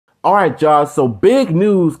All right, Josh. So big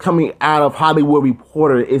news coming out of Hollywood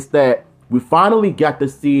Reporter is that we finally got to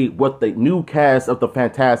see what the new cast of the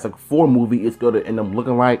Fantastic Four movie is going to end up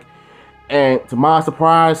looking like. And to my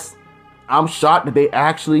surprise, I'm shocked that they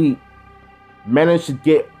actually managed to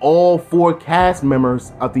get all four cast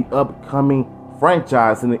members of the upcoming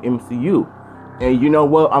franchise in the MCU. And you know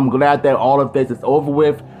what? I'm glad that all of this is over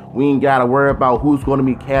with. We ain't got to worry about who's going to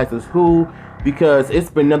be cast as who, because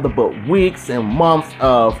it's been nothing but weeks and months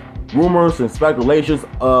of rumors and speculations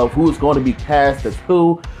of who's going to be cast as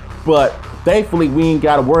who, but thankfully we ain't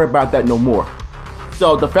got to worry about that no more.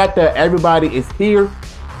 So the fact that everybody is here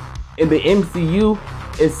in the MCU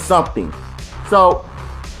is something. So,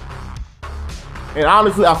 and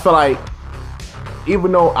honestly, I feel like,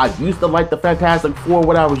 even though I used to like the Fantastic Four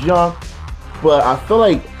when I was young, but I feel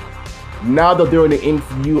like now that they're in the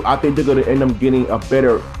MCU, I think they're going to end up getting a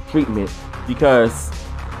better treatment, because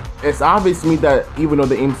it's obvious to me that even though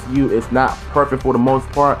the MCU is not perfect for the most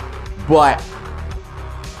part, but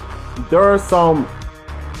there are some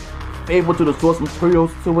favorable to the source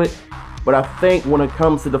materials to it. But I think when it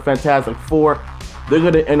comes to the Fantastic Four, they're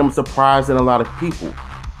going to end up surprising a lot of people.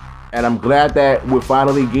 And I'm glad that we're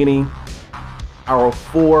finally getting our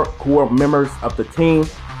four core members of the team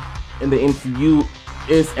in the MCU.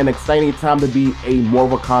 It's an exciting time to be a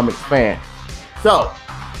Marvel Comics fan. So,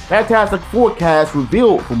 Fantastic Four cast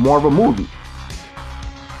revealed for Marvel movie.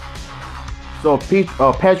 So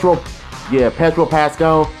Pedro Pascal,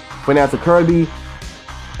 Vanessa Kirby,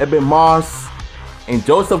 Ebony Moss, and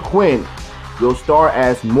Joseph Quinn will star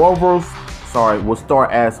as Marvel's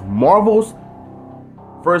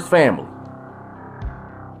first family.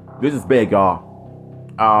 This is big, y'all.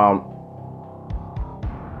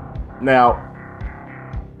 Now,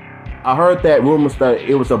 I heard that rumors that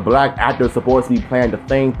it was a black actor supposed to be playing the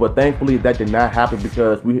thing, but thankfully that did not happen,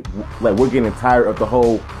 because we're getting tired of the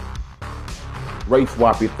whole race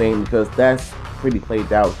swapping thing, because that's pretty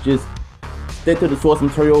played out. Just stick to the source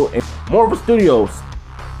material. And Marvel Studios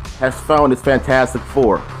has found its Fantastic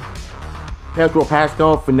Four. Pedro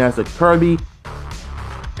Pascal, Vanessa Kirby,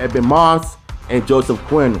 Ebony Moss, and Joseph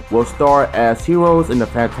Quinn will star as heroes in the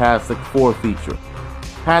Fantastic Four feature.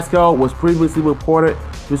 Pascal was previously reported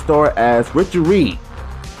to star as Richard Reed,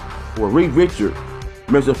 or Reed Richard,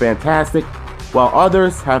 Mr. Fantastic, while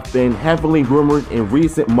others have been heavily rumored in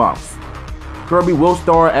recent months. Kirby will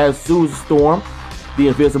star as Sue Storm, the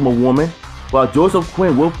Invisible Woman, while Joseph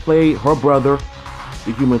Quinn will play her brother,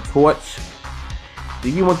 the Human Torch.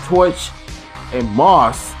 The Human Torch, and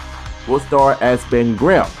Moss will star as Ben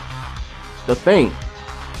Grimm, the Thing.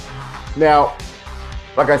 Now,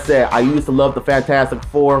 like I said, I used to love the Fantastic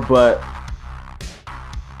Four, but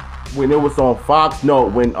when it was on Fox,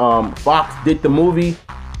 when Fox did the movie,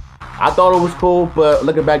 I thought it was cool, but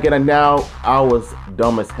looking back at it now, I was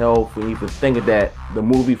dumb as hell for even thinking that the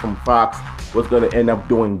movie from Fox was going to end up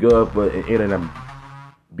doing good, but it ended up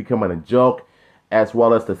becoming a joke, as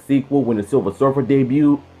well as the sequel when the Silver Surfer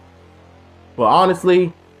debuted. But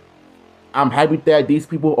honestly, I'm happy that these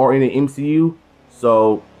people are in the MCU,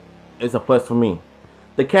 so it's a plus for me.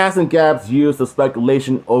 The casting gaps used the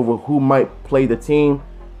speculation over who might play the team.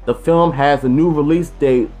 The film has a new release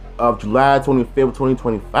date of July 25th,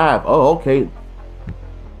 2025. Oh, okay.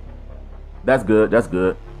 That's good. That's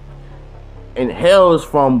good. And hails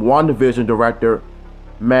from WandaVision director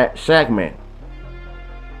Matt Shakman.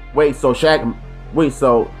 So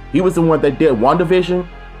he was the one that did WandaVision,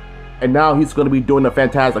 and now he's going to be doing the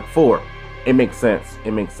Fantastic Four. It makes sense.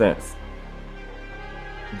 It makes sense.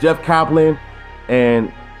 Jeff Kaplan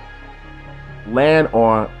and land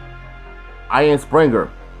on Ian Springer.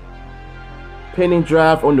 Pending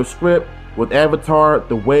draft on the script with Avatar: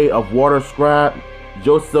 The Way of Water scribe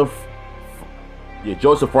Joseph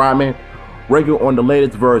Ryman working on the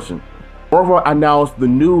latest version. Marvel announced the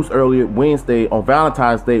news earlier Wednesday on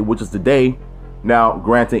Valentine's Day, which is today. Now,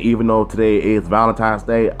 granted, even though today is Valentine's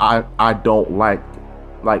Day, I don't like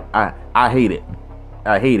I hate it.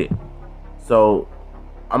 I hate it. So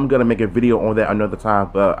I'm gonna make a video on that another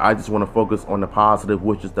time, but I just want to focus on the positive,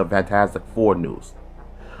 which is the Fantastic Four news.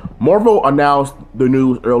 Marvel announced the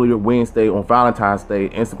news earlier Wednesday on Valentine's Day,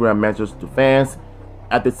 Instagram messages to fans.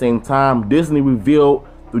 At the same time, Disney revealed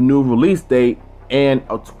the new release date and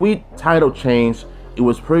a tweet title change. It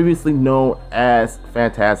was previously known as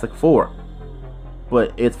Fantastic Four,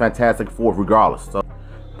 but it's Fantastic Four regardless. So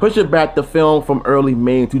pushing back the film from early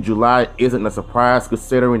May to July isn't a surprise,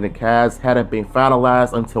 considering the cast hadn't been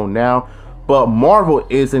finalized until now. But Marvel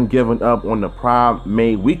isn't giving up on the Prime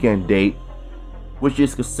May weekend date, which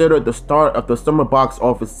is considered the start of the summer box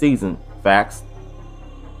office season. Facts.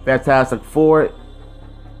 Fantastic Four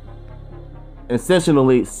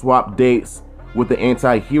essentially swapped dates with the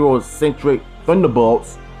anti-hero-centric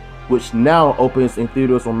Thunderbolts, which now opens in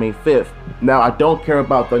theaters on May 5th. Now, I don't care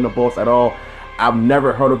about Thunderbolts at all. I've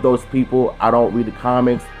never heard of those people. I don't read the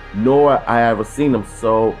comics, nor I ever seen them.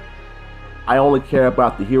 So I only care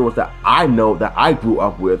about the heroes that I know, that I grew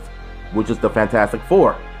up with, which is the Fantastic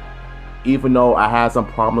Four. Even though I had some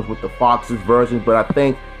problems with the Fox's version, but I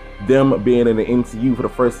think them being in the MCU for the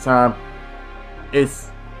first time,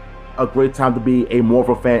 it's a great time to be a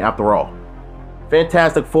Marvel fan after all.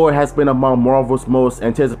 Fantastic Four has been among Marvel's most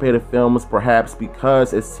anticipated films, perhaps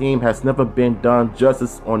because its team has never been done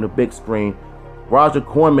justice on the big screen. Roger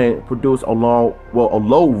Corman produced a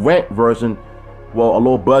low-budget version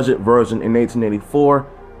in 1984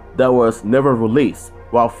 that was never released,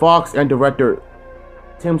 while Fox and director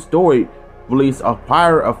Tim Story released a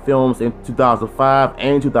pair of films in 2005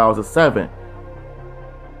 and 2007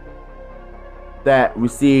 that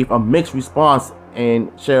received a mixed response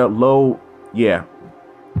and shared low,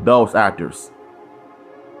 those actors.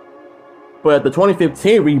 But the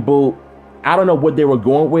 2015 reboot, I don't know what they were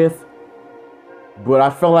going with, but I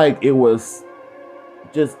feel like it was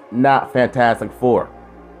just not Fantastic Four.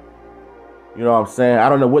 You know what I'm saying? I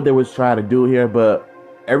don't know what they was trying to do here, but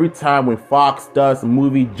every time when Fox does a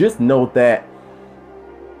movie, just know that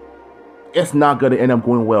it's not going to end up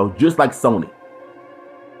going well, just like Sony.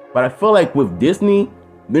 But I feel like with Disney,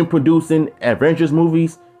 them producing Avengers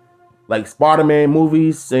movies, like Spider-Man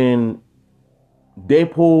movies and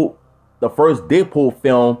Deadpool, the first Deadpool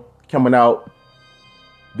film coming out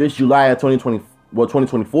this July of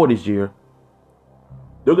 2024 this year,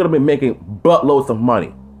 they're going to be making buttloads of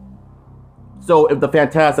money. So if the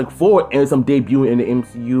Fantastic Four ends up debuting in the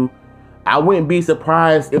MCU, I wouldn't be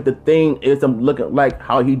surprised if the thing ends up looking like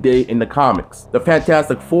how he did in the comics. The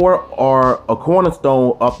Fantastic Four are a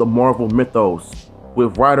cornerstone of the Marvel mythos,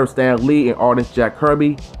 with writer Stan Lee and artist Jack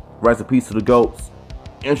Kirby, rest in peace to the GOATs,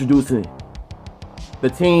 introducing the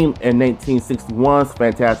team in 1961's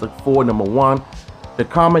Fantastic Four #1, the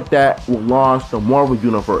comic that will launch the Marvel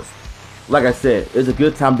Universe. Like I said, it's a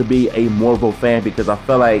good time to be a Marvel fan because I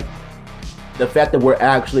feel like the fact that we're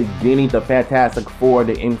actually getting the Fantastic Four,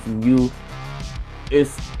 the MCU,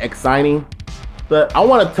 is exciting. But I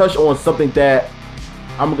want to touch on something that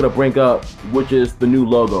I'm going to bring up, which is the new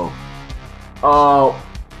logo.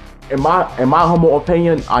 In my humble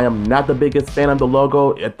opinion, I am not the biggest fan of the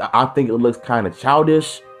logo. I think it looks kind of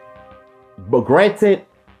childish. But granted,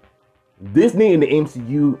 Disney in the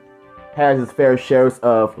MCU has its fair shares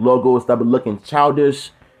of logos that be looking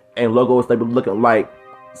childish and logos that be looking like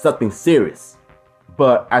something serious.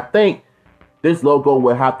 But I think this logo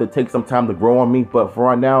will have to take some time to grow on me. But for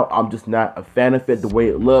right now, I'm just not a fan of it the way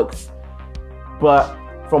it looks. But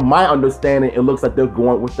from my understanding, it looks like they're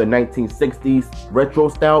going with the 1960s retro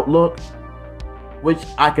style look, which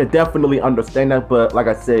I could definitely understand that. But like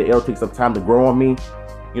I said, it'll take some time to grow on me,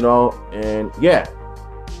 you know. And yeah,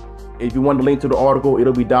 if you want the link to the article,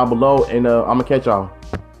 it'll be down below, and I'm gonna catch y'all.